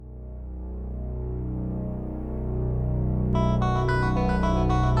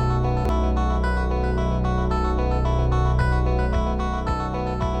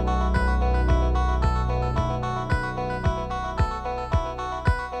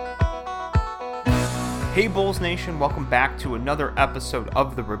Hey Bulls Nation, welcome back to another episode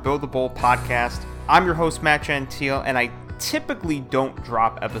of the Rebuild the Bowl podcast. I'm your host Matt Gentile, and I typically don't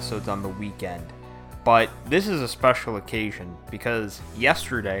drop episodes on the weekend, but this is a special occasion because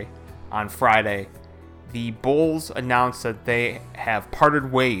yesterday, on Friday, the Bulls announced that they have parted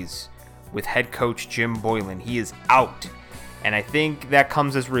ways with head coach Jim Boylen. He is out, and I think that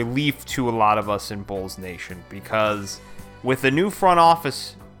comes as relief to a lot of us in Bulls Nation because with the new front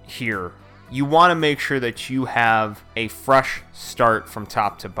office here, you want to make sure that you have a fresh start from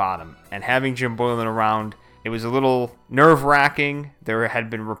top to bottom. And having Jim Boylen around, it was a little nerve-wracking. There had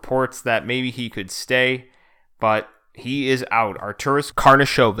been reports that maybe he could stay, but he is out. Arturas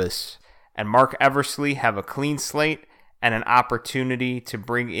Karnisovas and Mark Eversley have a clean slate and an opportunity to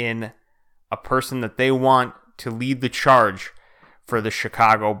bring in a person that they want to lead the charge for the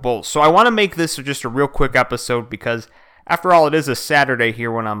Chicago Bulls. So I want to make this just a real quick episode because after all, it is a Saturday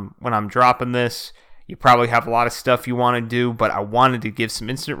here when I'm dropping this. You probably have a lot of stuff you want to do, but I wanted to give some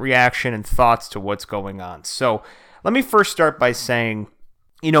instant reaction and thoughts to what's going on. So let me first start by saying,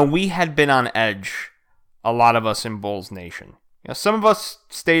 we had been on edge, a lot of us in Bulls Nation. Some of us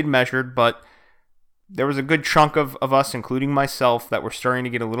stayed measured, but there was a good chunk of us, including myself, that were starting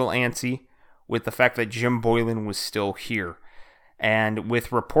to get a little antsy with the fact that Jim Boylen was still here. And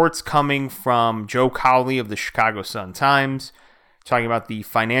with reports coming from Joe Cowley of the Chicago Sun-Times, talking about the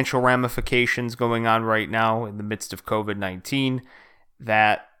financial ramifications going on right now in the midst of COVID-19,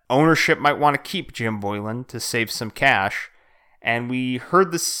 that ownership might want to keep Jim Boylen to save some cash. And we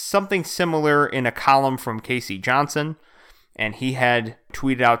heard something similar in a column from Casey Johnson, and he had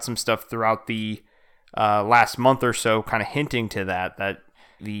tweeted out some stuff throughout the last month or so, kind of hinting to that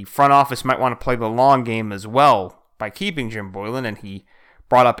the front office might want to play the long game as well by keeping Jim Boylen, and he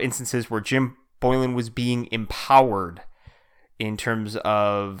brought up instances where Jim Boylen was being empowered in terms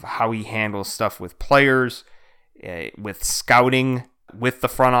of how he handles stuff with players, with scouting, with the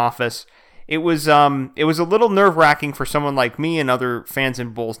front office. It was a little nerve-wracking for someone like me and other fans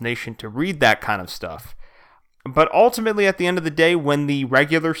in Bulls Nation to read that kind of stuff. But ultimately, at the end of the day, when the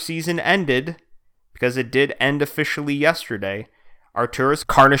regular season ended, because it did end officially yesterday, Arturas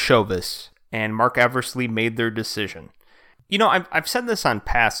Karnisovas and Mark Eversley made their decision. I've said this on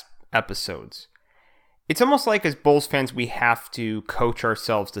past episodes. It's almost like as Bulls fans, we have to coach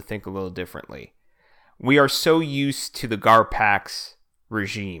ourselves to think a little differently. We are so used to the Garpax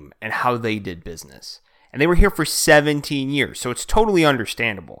regime and how they did business. And they were here for 17 years, so it's totally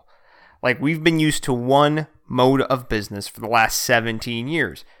understandable. Like, we've been used to one mode of business for the last 17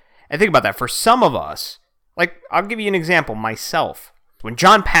 years. And think about that. For some of us, I'll give you an example, myself. When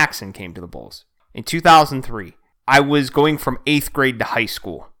John Paxson came to the Bulls in 2003, I was going from 8th grade to high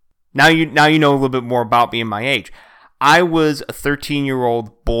school. Now you know a little bit more about me and my age. I was a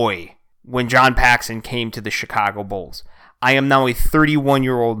 13-year-old boy when John Paxson came to the Chicago Bulls. I am now a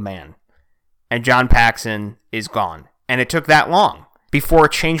 31-year-old man, and John Paxson is gone. And it took that long before a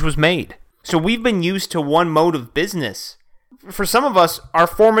change was made. So we've been used to one mode of business. For some of us, our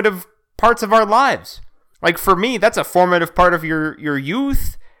formative parts of our lives. Like for me, that's a formative part of your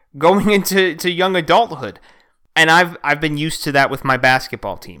youth going into young adulthood. And I've been used to that with my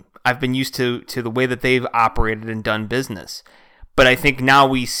basketball team. I've been used to the way that they've operated and done business. But I think now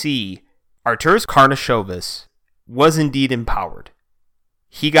we see Arturas Karnisovas was indeed empowered.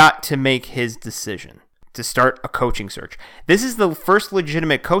 He got to make his decision to start a coaching search. This is the first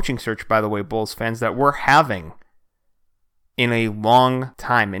legitimate coaching search, by the way, Bulls fans, that we're having in a long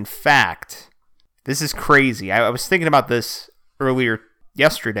time. In fact, this is crazy. I was thinking about this earlier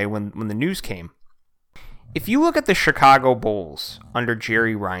yesterday when the news came. If you look at the Chicago Bulls under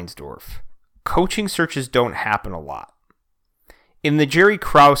Jerry Reinsdorf, coaching searches don't happen a lot. In the Jerry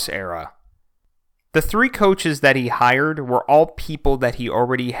Krause era, the 3 coaches that he hired were all people that he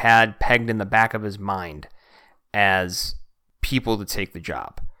already had pegged in the back of his mind as people to take the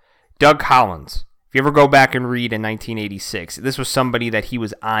job. Doug Collins. If you ever go back and read in 1986, this was somebody that he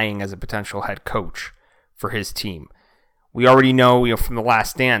was eyeing as a potential head coach for his team. We already know, from The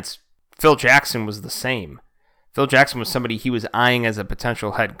Last Dance, Phil Jackson was the same. Phil Jackson was somebody he was eyeing as a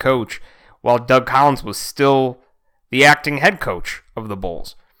potential head coach, while Doug Collins was still the acting head coach of the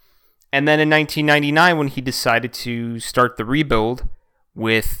Bulls. And then in 1999, when he decided to start the rebuild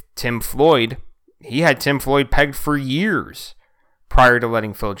with Tim Floyd, he had Tim Floyd pegged for years prior to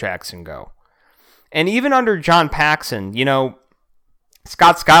letting Phil Jackson go. And even under John Paxson,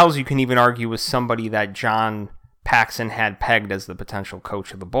 Scott Skiles, you can even argue, was somebody that John Paxson had pegged as the potential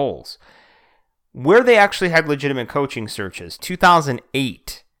coach of the Bulls. Where they actually had legitimate coaching searches,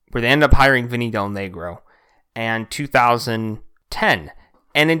 2008, where they ended up hiring Vinny Del Negro, and 2010.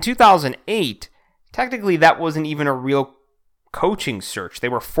 And in 2008, Technically, that wasn't even a real coaching search. They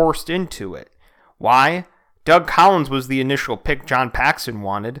were forced into it. Why? Doug Collins was the initial pick John Paxson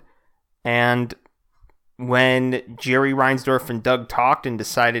wanted, and when Jerry Reinsdorf and Doug talked and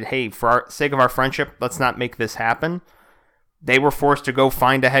decided, hey, for our sake of our friendship, let's not make this happen, they were forced to go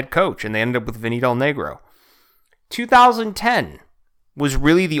find a head coach, and they ended up with Vinny Del Negro. 2010 was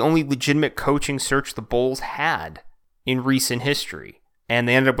really the only legitimate coaching search the Bulls had in recent history, and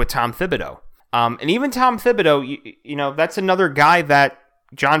they ended up with Tom Thibodeau. And even Tom Thibodeau, you know, that's another guy that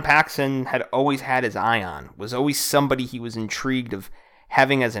John Paxson had always had his eye on, was always somebody he was intrigued of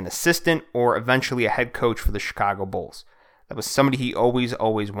having as an assistant or eventually a head coach for the Chicago Bulls. That was somebody he always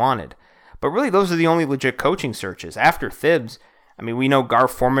wanted. But really, those are the only legit coaching searches. After Thibs, I mean, we know Gar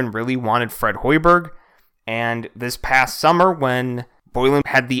Forman really wanted Fred Hoiberg, and this past summer when Boylen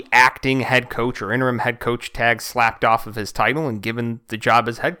had the acting head coach or interim head coach tag slapped off of his title and given the job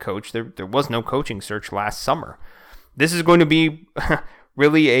as head coach, there was no coaching search last summer. This is going to be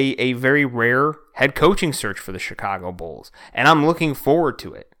really a very rare head coaching search for the Chicago Bulls, and I'm looking forward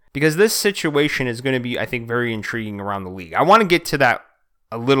to it because this situation is going to be, I think, very intriguing around the league. I want to get to that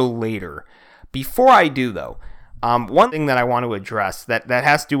a little later. Before I do, though, one thing that I want to address that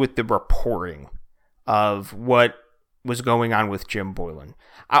has to do with the reporting of what was going on with Jim Boylen.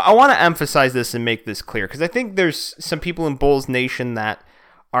 I want to emphasize this and make this clear because I think there's some people in Bulls Nation that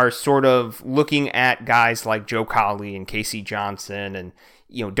are sort of looking at guys like Joe Colley and Casey Johnson and,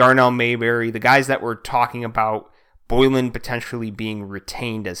 you know, Darnell Mayberry, the guys that were talking about Boylen potentially being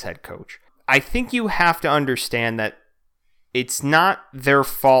retained as head coach. I think you have to understand that it's not their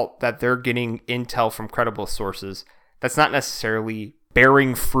fault that they're getting intel from credible sources. That's not necessarily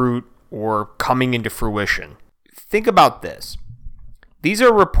bearing fruit or coming into fruition. Think about this. These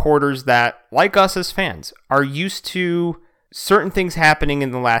are reporters that, like us as fans, are used to certain things happening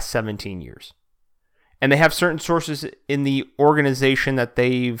in the last 17 years. And they have certain sources in the organization that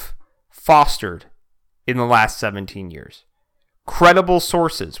they've fostered in the last 17 years. Credible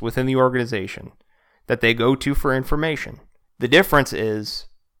sources within the organization that they go to for information. The difference is,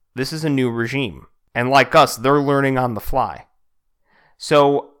 this is a new regime. And like us, they're learning on the fly.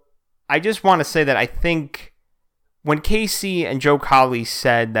 So I just want to say that I think when Casey and Joe Colley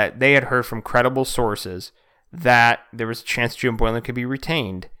said that they had heard from credible sources that there was a chance Jim Boylen could be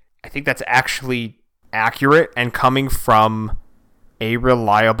retained, I think that's actually accurate and coming from a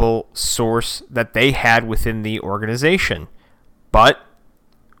reliable source that they had within the organization. But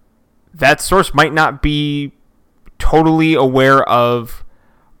that source might not be totally aware of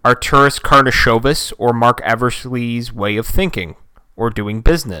Arturas Karnisovas or Mark Eversley's way of thinking or doing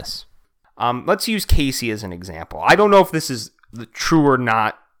business. Let's use Casey as an example. I don't know if this is true or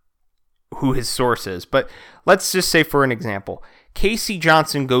not, who his source is, but let's just say for an example, Casey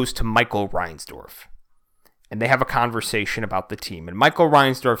Johnson goes to Michael Reinsdorf, and they have a conversation about the team. And Michael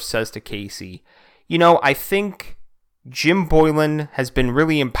Reinsdorf says to Casey, you know, I think Jim Boylen has been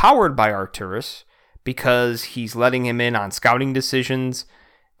really empowered by Arturas because he's letting him in on scouting decisions.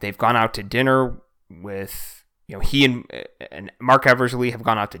 They've gone out to dinner with, you know, he and Mark Eversley have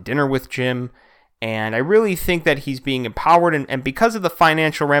gone out to dinner with Jim, and I really think that he's being empowered, and because of the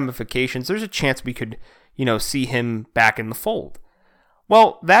financial ramifications, there's a chance we could, you know, see him back in the fold.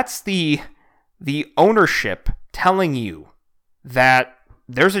 Well, that's the ownership telling you that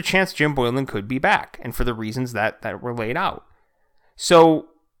there's a chance Jim Boylen could be back, and for the reasons that were laid out. So,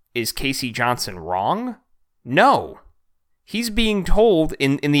 is Casey Johnson wrong? No. He's being told,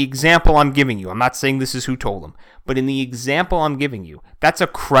 in the example I'm giving you, I'm not saying this is who told him, but in the example I'm giving you, that's a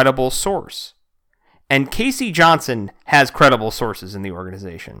credible source. And Casey Johnson has credible sources in the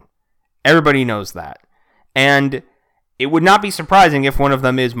organization. Everybody knows that. And it would not be surprising if one of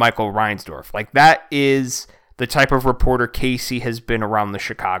them is Michael Reinsdorf. Like, that is the type of reporter Casey has been around the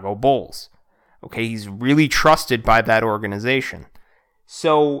Chicago Bulls. Okay, he's really trusted by that organization.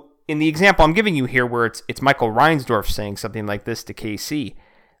 So, in the example I'm giving you here, where it's Michael Reinsdorf saying something like this to KC,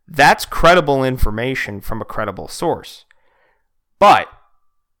 that's credible information from a credible source. But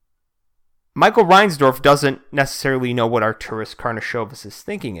Michael Reinsdorf doesn't necessarily know what Arturas Karnisovas'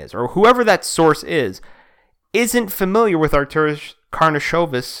 thinking is, or whoever that source is, isn't familiar with Arturas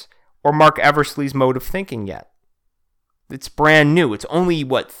Karnisovas or Mark Eversley's mode of thinking yet. It's brand new. It's only,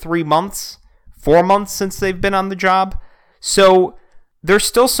 3 months, 4 months since they've been on the job? So there's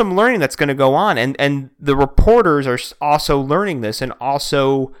still some learning that's going to go on, and the reporters are also learning this and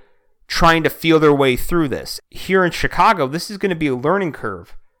also trying to feel their way through this. Here in Chicago, this is going to be a learning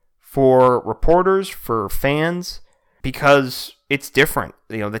curve for reporters, for fans, because it's different.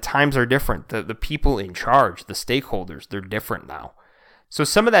 You know, the times are different. The people in charge, the stakeholders, they're different now. So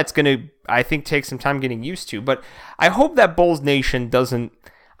some of that's going to, I think, take some time getting used to. But I hope that Bulls Nation doesn't...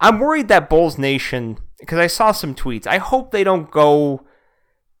 I'm worried that Bulls Nation, because I saw some tweets, I hope they don't go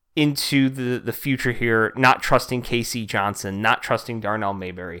into the future here not trusting Casey Johnson, not trusting Darnell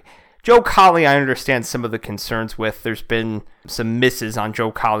Mayberry. Joe Colley, I understand some of the concerns with. There's been some misses on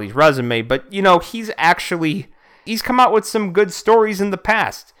Joe Colley's resume, but, he's come out with some good stories in the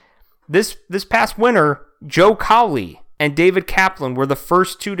past. This past winter, Joe Colley and David Kaplan were the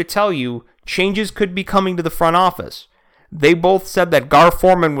first two to tell you changes could be coming to the front office. They both said that Gar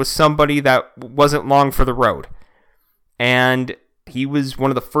Forman was somebody that wasn't long for the road. And he was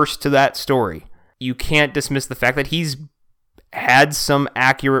one of the first to that story. You can't dismiss the fact that he's had some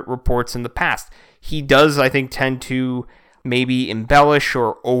accurate reports in the past. He does, I think, tend to maybe embellish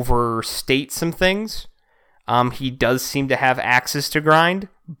or overstate some things. He does seem to have axes to grind,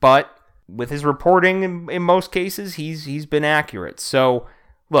 but with his reporting in most cases, he's been accurate. So,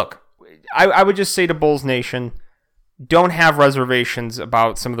 look, I would just say to Bulls Nation, don't have reservations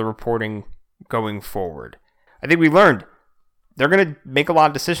about some of the reporting going forward. I think we learned they're going to make a lot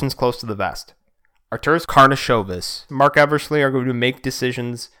of decisions close to the vest. Arturas Karnisovas, Mark Eversley are going to make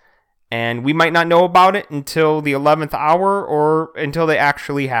decisions, and we might not know about it until the 11th hour or until they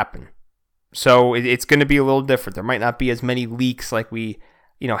actually happen. So it's going to be a little different. There might not be as many leaks like we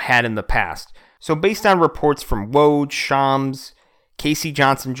had in the past. So based on reports from Woj, Shams, Casey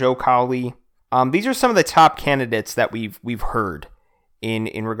Johnson, Joe Colley, these are some of the top candidates that we've heard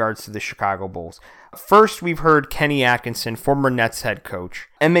in regards to the Chicago Bulls. First, we've heard Kenny Atkinson, former Nets head coach,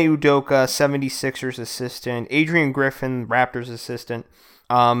 Ime Udoka, 76ers assistant, Adrian Griffin, Raptors assistant.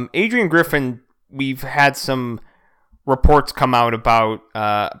 Adrian Griffin, we've had some reports come out about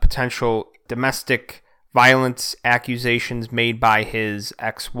potential domestic violence accusations made by his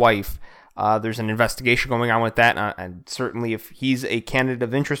ex-wife. There's an investigation going on with that, and certainly if he's a candidate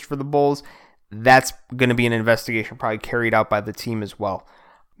of interest for the Bulls, that's going to be an investigation probably carried out by the team as well.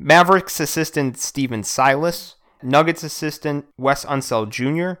 Mavericks assistant Steven Silas, Nuggets assistant Wes Unseld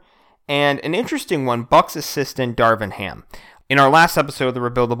Jr., and an interesting one, Bucks assistant Darvin Ham. In our last episode of the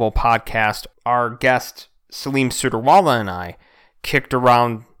Rebuildable podcast, our guest Salim Sudarwala and I kicked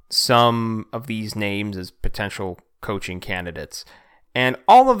around some of these names as potential coaching candidates. And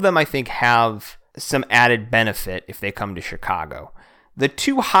all of them, I think, have some added benefit if they come to Chicago. The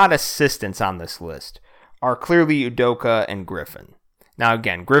two hot assistants on this list are clearly Udoka and Griffin. Now,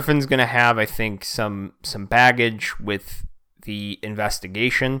 again, Griffin's going to have, I think, some baggage with the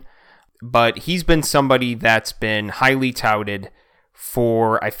investigation, but he's been somebody that's been highly touted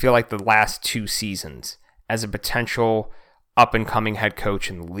for, I feel like, the last 2 seasons as a potential up-and-coming head coach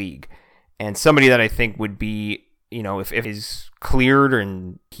in the league. And somebody that I think would be, if he's cleared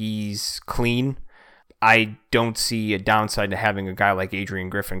and he's clean, I don't see a downside to having a guy like Adrian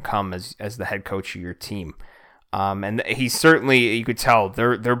Griffin come as the head coach of your team. And he's certainly, you could tell,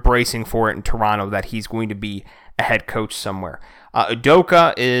 they're bracing for it in Toronto that he's going to be a head coach somewhere.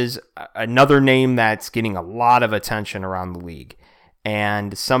 Udoka is another name that's getting a lot of attention around the league,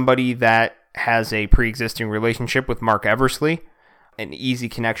 and somebody that has a pre-existing relationship with Mark Eversley, an easy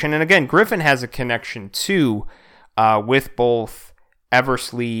connection. And again, Griffin has a connection too with both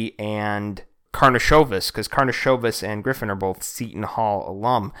Eversley and Karnisovas, because Karnisovas and Griffin are both Seton Hall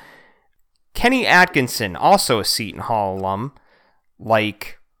alum. Kenny Atkinson, also a Seton Hall alum,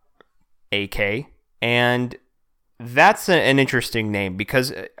 like AK, and that's an interesting name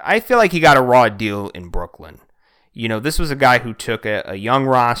because I feel like he got a raw deal in Brooklyn. This was a guy who took a young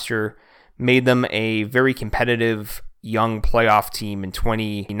roster, made them a very competitive young playoff team in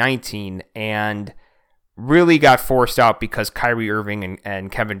 2019, and really got forced out because Kyrie Irving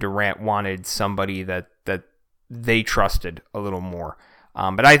and Kevin Durant wanted somebody that they trusted a little more.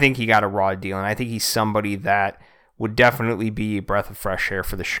 But I think he got a raw deal, and I think he's somebody that would definitely be a breath of fresh air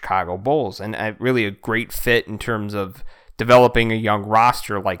for the Chicago Bulls, and really a great fit in terms of developing a young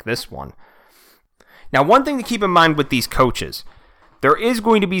roster like this one. Now, one thing to keep in mind with these coaches, there is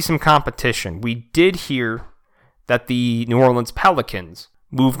going to be some competition. We did hear that the New Orleans Pelicans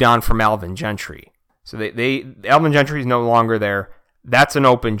moved on from Alvin Gentry. So Alvin Gentry is no longer there. That's an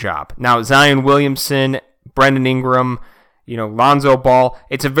open job. Now, Zion Williamson, Brendan Ingram, Lonzo Ball,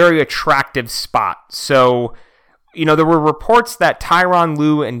 it's a very attractive spot. So, there were reports that Tyronn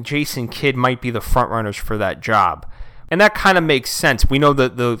Lue and Jason Kidd might be the frontrunners for that job. And that kind of makes sense. We know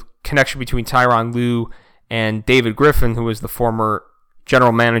that the connection between Tyronn Lue and David Griffin, who was the former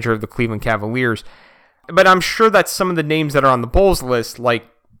general manager of the Cleveland Cavaliers. But I'm sure that some of the names that are on the Bulls list, like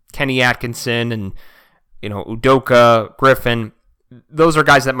Kenny Atkinson and, Udoka, Griffin, those are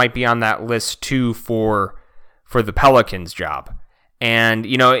guys that might be on that list too for the Pelicans job. And,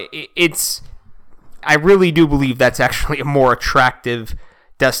 I really do believe that's actually a more attractive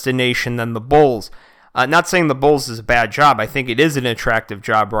destination than the Bulls. Not saying the Bulls is a bad job. I think it is an attractive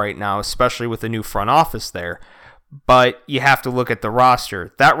job right now, especially with the new front office there. But you have to look at the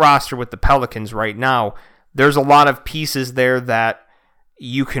roster. That roster with the Pelicans right now, there's a lot of pieces there that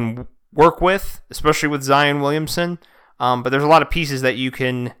you can work with, especially with Zion Williamson. But there's a lot of pieces that you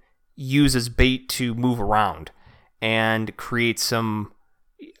can use as bait to move around and create some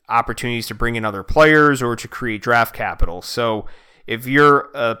opportunities to bring in other players or to create draft capital. So if you're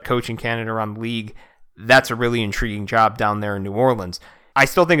a coaching candidate around the league, that's a really intriguing job down there in New Orleans. I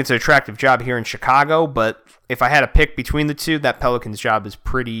still think it's an attractive job here in Chicago, but if I had to pick between the two, that Pelicans job is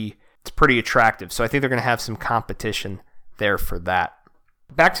pretty attractive. So I think they're going to have some competition there for that.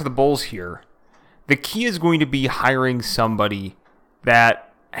 Back to the Bulls here. The key is going to be hiring somebody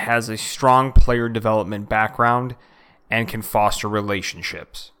that has a strong player development background and can foster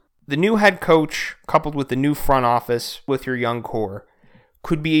relationships. The new head coach, coupled with the new front office with your young core,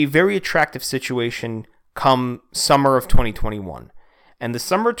 could be a very attractive situation come summer of 2021. And the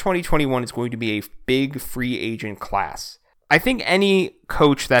summer of 2021 is going to be a big free agent class. I think any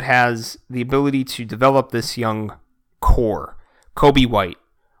coach that has the ability to develop this young core, Coby White,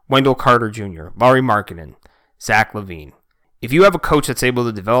 Wendell Carter Jr., Lauri Markkanen, Zach LaVine, if you have a coach that's able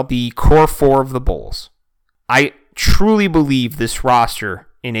to develop the core four of the Bulls, I truly believe this roster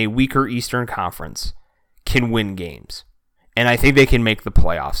in a weaker Eastern Conference can win games. And I think they can make the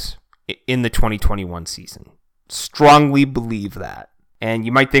playoffs in the 2021 season. Strongly believe that. And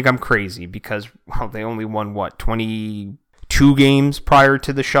you might think I'm crazy because, they only won, 22 games prior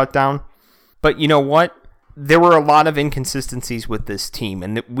to the shutdown? But you know what? There were a lot of inconsistencies with this team,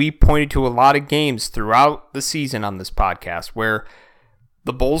 and we pointed to a lot of games throughout the season on this podcast where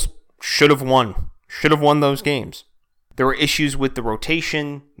the Bulls should have won those games. There were issues with the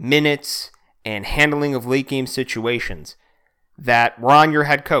rotation, minutes, and handling of late game situations that were on your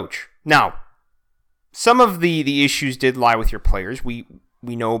head coach. Now, some of the issues did lie with your players. We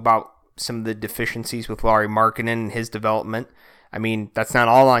know about some of the deficiencies with Lauri Markkanen and his development. I mean, that's not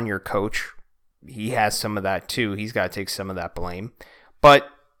all on your coach. He has some of that too. He's got to take some of that blame. But,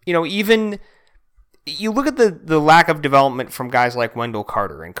 even you look at the lack of development from guys like Wendell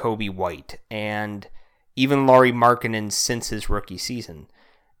Carter and Coby White and even Lauri Markkanen since his rookie season.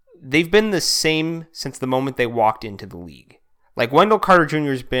 They've been the same since the moment they walked into the league. Like Wendell Carter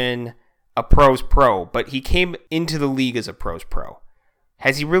Jr. has been a pro's pro, but he came into the league as a pro's pro.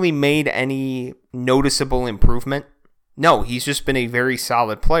 Has he really made any noticeable improvement? No, he's just been a very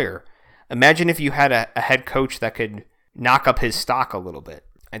solid player. Imagine if you had a head coach that could knock up his stock a little bit.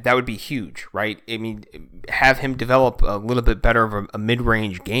 That would be huge, right? I mean, have him develop a little bit better of a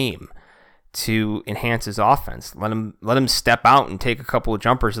mid-range game to enhance his offense. Let him step out and take a couple of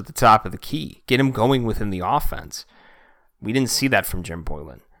jumpers at the top of the key. Get him going within the offense. We didn't see that from Jim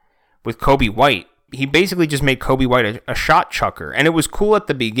Boylen. With Coby White, he basically just made Coby White a shot chucker. And it was cool at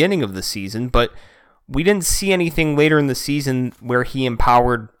the beginning of the season, but we didn't see anything later in the season where he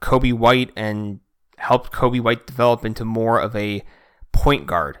empowered Coby White and helped Coby White develop into more of a point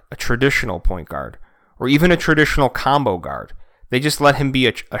guard, a traditional point guard, or even a traditional combo guard. They just let him be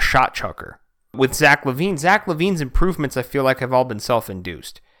a shot chucker. With Zach LaVine's improvements, I feel like, have all been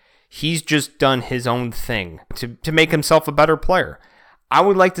self-induced. He's just done his own thing to make himself a better player. I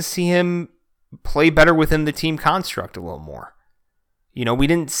would like to see him play better within the team construct a little more. We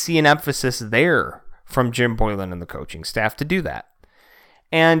didn't see an emphasis there from Jim Boylen and the coaching staff to do that.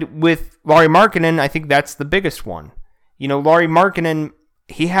 And with Lauri Markkanen, I think that's the biggest one. Lauri Markkanen,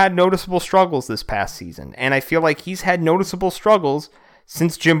 he had noticeable struggles this past season, and I feel like he's had noticeable struggles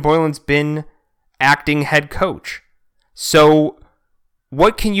since Jim Boylen's been acting head coach. So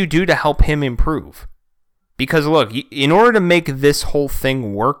what can you do to help him improve? Because look, in order to make this whole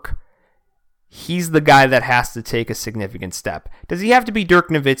thing work, he's the guy that has to take a significant step. Does he have to be Dirk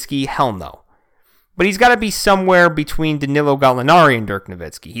Nowitzki? Hell no. But he's got to be somewhere between Danilo Gallinari and Dirk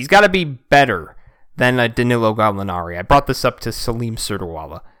Nowitzki. He's got to be better than a Danilo Gallinari. I brought this up to Salim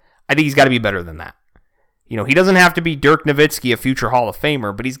Surdawala. I think he's got to be better than that. He doesn't have to be Dirk Nowitzki, a future Hall of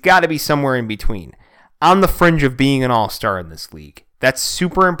Famer, but he's got to be somewhere in between, on the fringe of being an all-star in this league. That's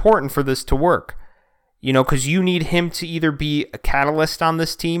super important for this to work. Because you need him to either be a catalyst on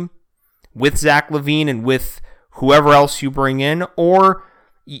this team with Zach LaVine and with whoever else you bring in, or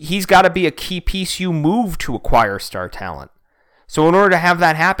he's got to be a key piece you move to acquire star talent. So in order to have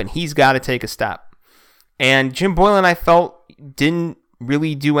that happen, he's got to take a step. And Jim Boylen, I felt, didn't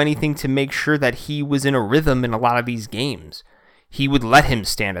really do anything to make sure that he was in a rhythm in a lot of these games. He would let him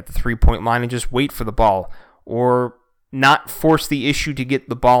stand at the three-point line and just wait for the ball, or not force the issue to get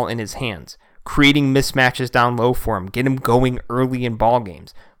the ball in his hands, creating mismatches down low for him, get him going early in ball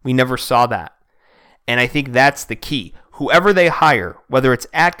games. We never saw that. And I think that's the key. Whoever they hire, whether it's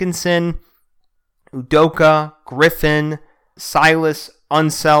Atkinson, Udoka, Griffin, Silas,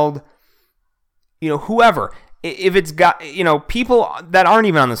 Unseld, whoever, if it's got, people that aren't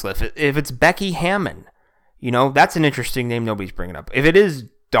even on this list, if it's Becky Hammon, that's an interesting name nobody's bringing up. If it is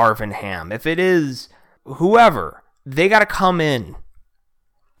Darvin Ham, if it is whoever, they got to come in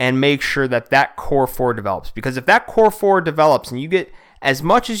and make sure that core four develops. Because if that core four develops and you get as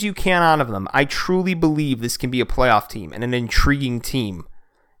much as you can out of them, I truly believe this can be a playoff team and an intriguing team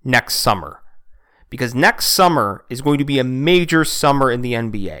next summer. Because next summer is going to be a major summer in the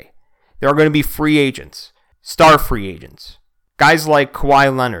NBA. There are going to be free agents, star free agents, guys like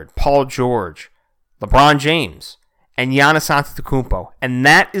Kawhi Leonard, Paul George, LeBron James, and Giannis Antetokounmpo. And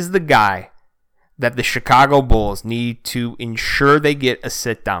that is the guy that the Chicago Bulls need to ensure they get a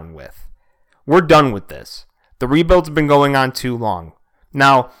sit-down with. We're done with this. The rebuild's been going on too long.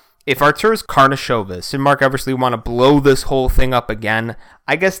 Now, if Arturas Karnisovas and Mark Eversley want to blow this whole thing up again,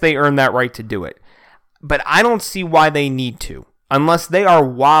 I guess they earn that right to do it. But I don't see why they need to, unless they are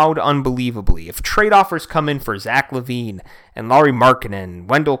wowed unbelievably. If trade offers come in for Zach LaVine and Lauri Markkanen,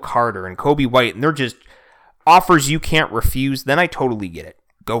 Wendell Carter, and Kobe White, and they're just offers you can't refuse, then I totally get it.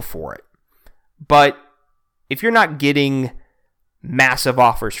 Go for it. But if you're not getting massive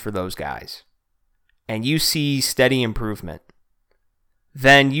offers for those guys, and you see steady improvement,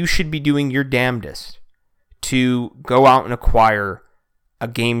 then you should be doing your damnedest to go out and acquire a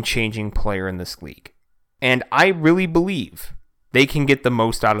game-changing player in this league. And I really believe they can get the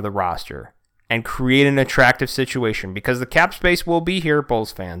most out of the roster and create an attractive situation, because the cap space will be here,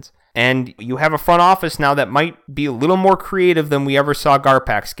 Bulls fans. And you have a front office now that might be a little more creative than we ever saw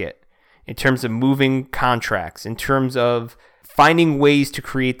Garpax get in terms of moving contracts, in terms of finding ways to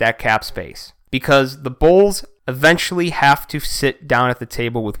create that cap space. Because the Bulls eventually have to sit down at the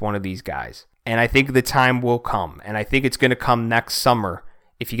table with one of these guys. And I think the time will come. And I think it's going to come next summer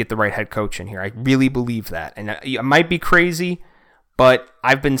if you get the right head coach in here. I really believe that. And it might be crazy, but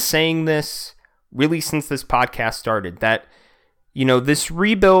I've been saying this really since this podcast started, that, this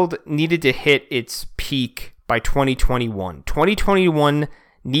rebuild needed to hit its peak by 2021. 2021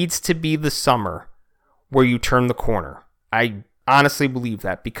 needs to be the summer where you turn the corner. I honestly believe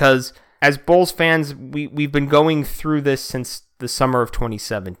that, because as Bulls fans, we've been going through this since the summer of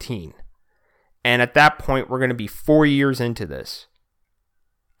 2017. And at that point, we're going to be 4 years into this.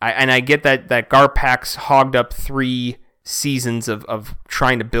 I get that Garpax hogged up 3 seasons of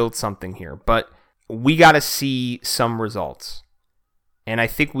trying to build something here, but we got to see some results. And I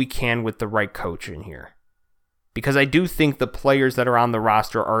think we can with the right coach in here. Because I do think the players that are on the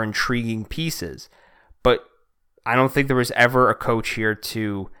roster are intriguing pieces, but I don't think there was ever a coach here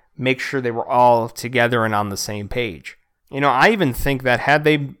to make sure they were all together and on the same page. I even think that had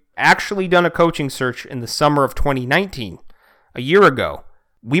they actually done a coaching search in the summer of 2019, a year ago,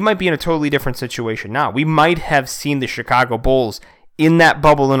 we might be in a totally different situation now. We might have seen the Chicago Bulls in that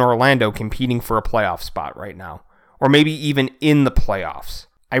bubble in Orlando competing for a playoff spot right now, or maybe even in the playoffs.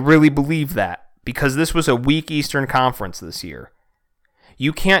 I really believe that, because this was a weak Eastern Conference this year.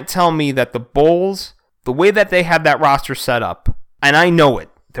 You can't tell me that the Bulls, the way that they had that roster set up, and I know it,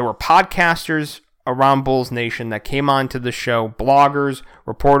 there were podcasters around Bulls Nation that came on to the show, bloggers,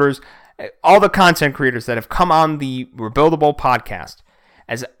 reporters, all the content creators that have come on the Rebuildable podcast.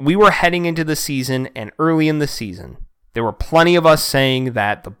 As we were heading into the season and early in the season, there were plenty of us saying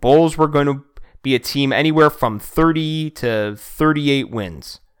that the Bulls were going to be a team anywhere from 30 to 38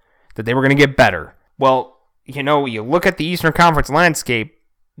 wins, that they were going to get better. Well, you look at the Eastern Conference landscape,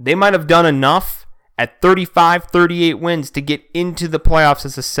 they might have done enough at 35, 38 wins to get into the playoffs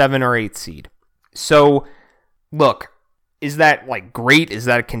as a 7 or 8 seed. So, look, is that great? Is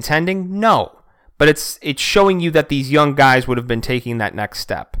that contending? No. But it's showing you that these young guys would have been taking that next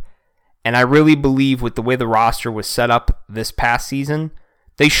step. And I really believe with the way the roster was set up this past season,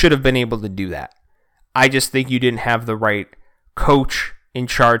 they should have been able to do that. I just think you didn't have the right coach in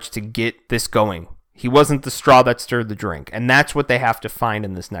charge to get this going. He wasn't the straw that stirred the drink. And that's what they have to find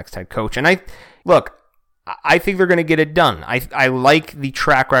in this next head coach. And I think they're going to get it done. I like the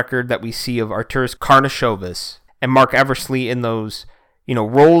track record that we see of Arturas Karnisovas and Mark Eversley in those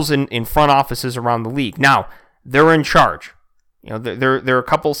roles in front offices around the league. Now, they're in charge. They're a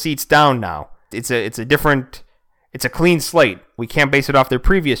couple seats down now. It's a clean slate. We can't base it off their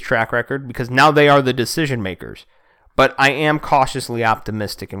previous track record because now they are the decision makers. But I am cautiously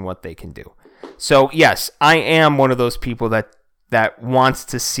optimistic in what they can do. So, yes, I am one of those people that wants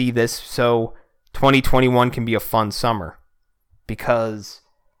to see this. So, 2021 can be a fun summer. Because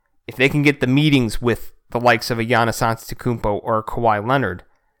if they can get the meetings with the likes of a Giannis Antetokounmpo or a Kawhi Leonard,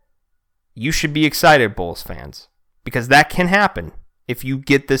 you should be excited, Bulls fans. Because that can happen if you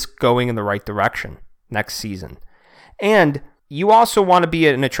get this going in the right direction next season. And you also want to be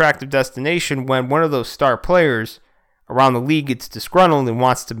an attractive destination when one of those star players around the league gets disgruntled and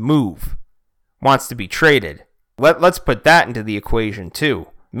wants to move, wants to be traded. Let's put that into the equation too.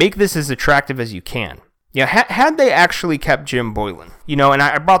 Make this as attractive as you can. Yeah, had they actually kept Jim Boylen, and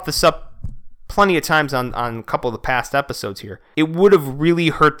I brought this up plenty of times on a couple of the past episodes here, it would have really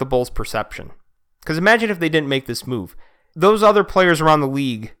hurt the Bulls' perception. Because imagine if they didn't make this move. Those other players around the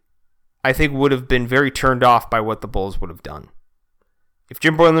league, I think, would have been very turned off by what the Bulls would have done. If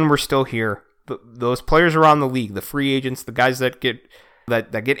Jim Boylen were still here, those players around the league, the free agents, the guys that get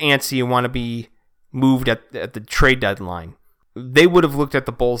antsy and want to be moved at the trade deadline, they would have looked at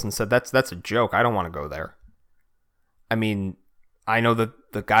the Bulls and said, that's a joke. I don't want to go there. I mean, I know that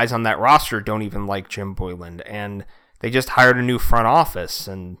the guys on that roster don't even like Jim Boylen, and they just hired a new front office,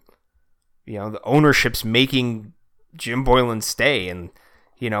 and the ownership's making Jim Boylen stay. And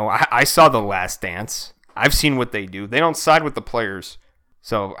I saw The Last Dance. I've seen what they do. They don't side with the players,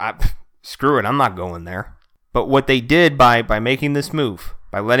 so screw it. I'm not going there. But what they did by making this move,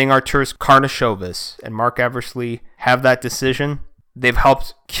 by letting Arturas Karnisovas and Mark Eversley have that decision, they've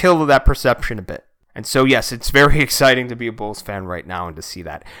helped kill that perception a bit. And so, yes, it's very exciting to be a Bulls fan right now and to see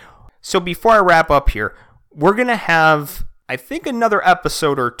that. So before I wrap up here, we're going to have, I think, another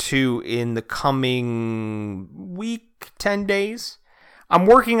episode or two in the coming week, 10 days. I'm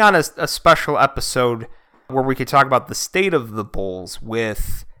working on a special episode where we could talk about the state of the Bulls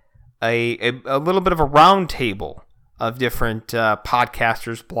with a little bit of a roundtable of different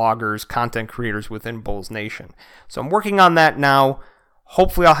podcasters, bloggers, content creators within Bulls Nation. So I'm working on that now.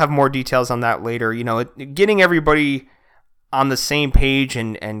 Hopefully I'll have more details on that later. Getting everybody on the same page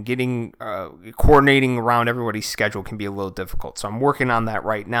and getting coordinating around everybody's schedule can be a little difficult. So I'm working on that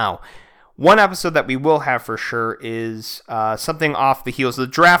right now. One episode that we will have for sure is something off the heels of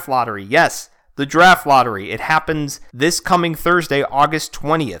the draft lottery. Yes, the draft lottery. It happens this coming Thursday, August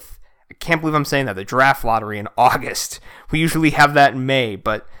 20th. I can't believe I'm saying that. The draft lottery in August. We usually have that in May,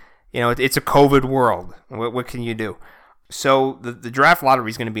 but it's a COVID world. What can you do? So the draft lottery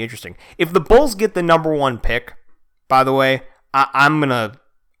is going to be interesting. If the Bulls get the number one pick, by the way, I'm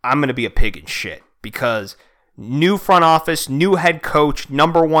gonna be a pig in shit, because new front office, new head coach,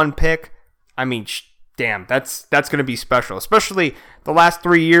 number one pick. I mean, damn, that's going to be special. Especially the last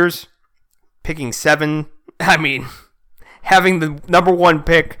 3 years, picking 7. I mean, having the number one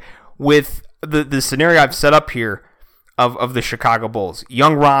pick with the scenario I've set up here of the Chicago Bulls.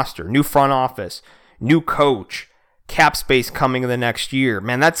 Young roster, new front office, new coach, cap space coming in the next year.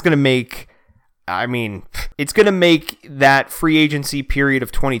 Man, that's going to make, it's going to make that free agency period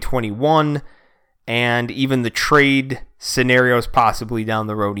of 2021 and even the trade scenarios possibly down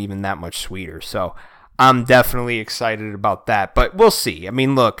the road even that much sweeter. So I'm definitely excited about that. But we'll see.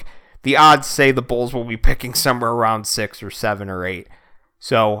 Look, the odds say the Bulls will be picking somewhere around 6 or 7 or 8.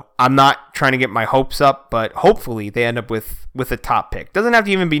 So I'm not trying to get my hopes up, but hopefully they end up with a top pick. Doesn't have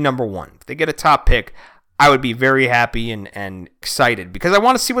to even be number one. If they get a top pick, I would be very happy and excited, because I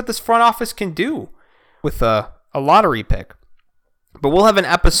want to see what this front office can do with a lottery pick. But we'll have an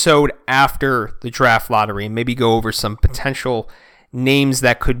episode after the draft lottery and maybe go over some potential names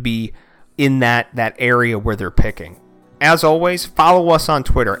that could be in that area where they're picking. As always, follow us on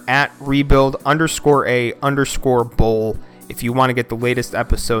Twitter at rebuild_a_bull. If you want to get the latest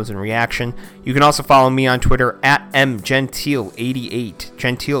episodes and reaction. You can also follow me on Twitter at mgentile88.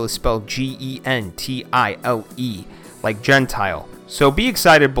 Gentile is spelled Gentile, like Gentile. So be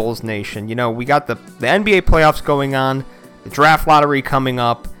excited, Bulls Nation. We got the NBA playoffs going on, the draft lottery coming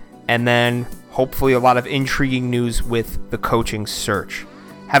up, and then hopefully a lot of intriguing news with the coaching search.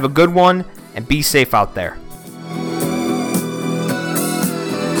 Have a good one, and be safe out there.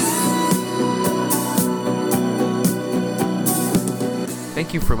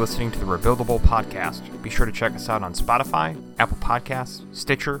 Thank you for listening to the Rebuildable Podcast. Be sure to check us out on Spotify, Apple Podcasts,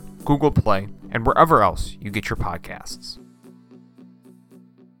 Stitcher, Google Play, and wherever else you get your podcasts.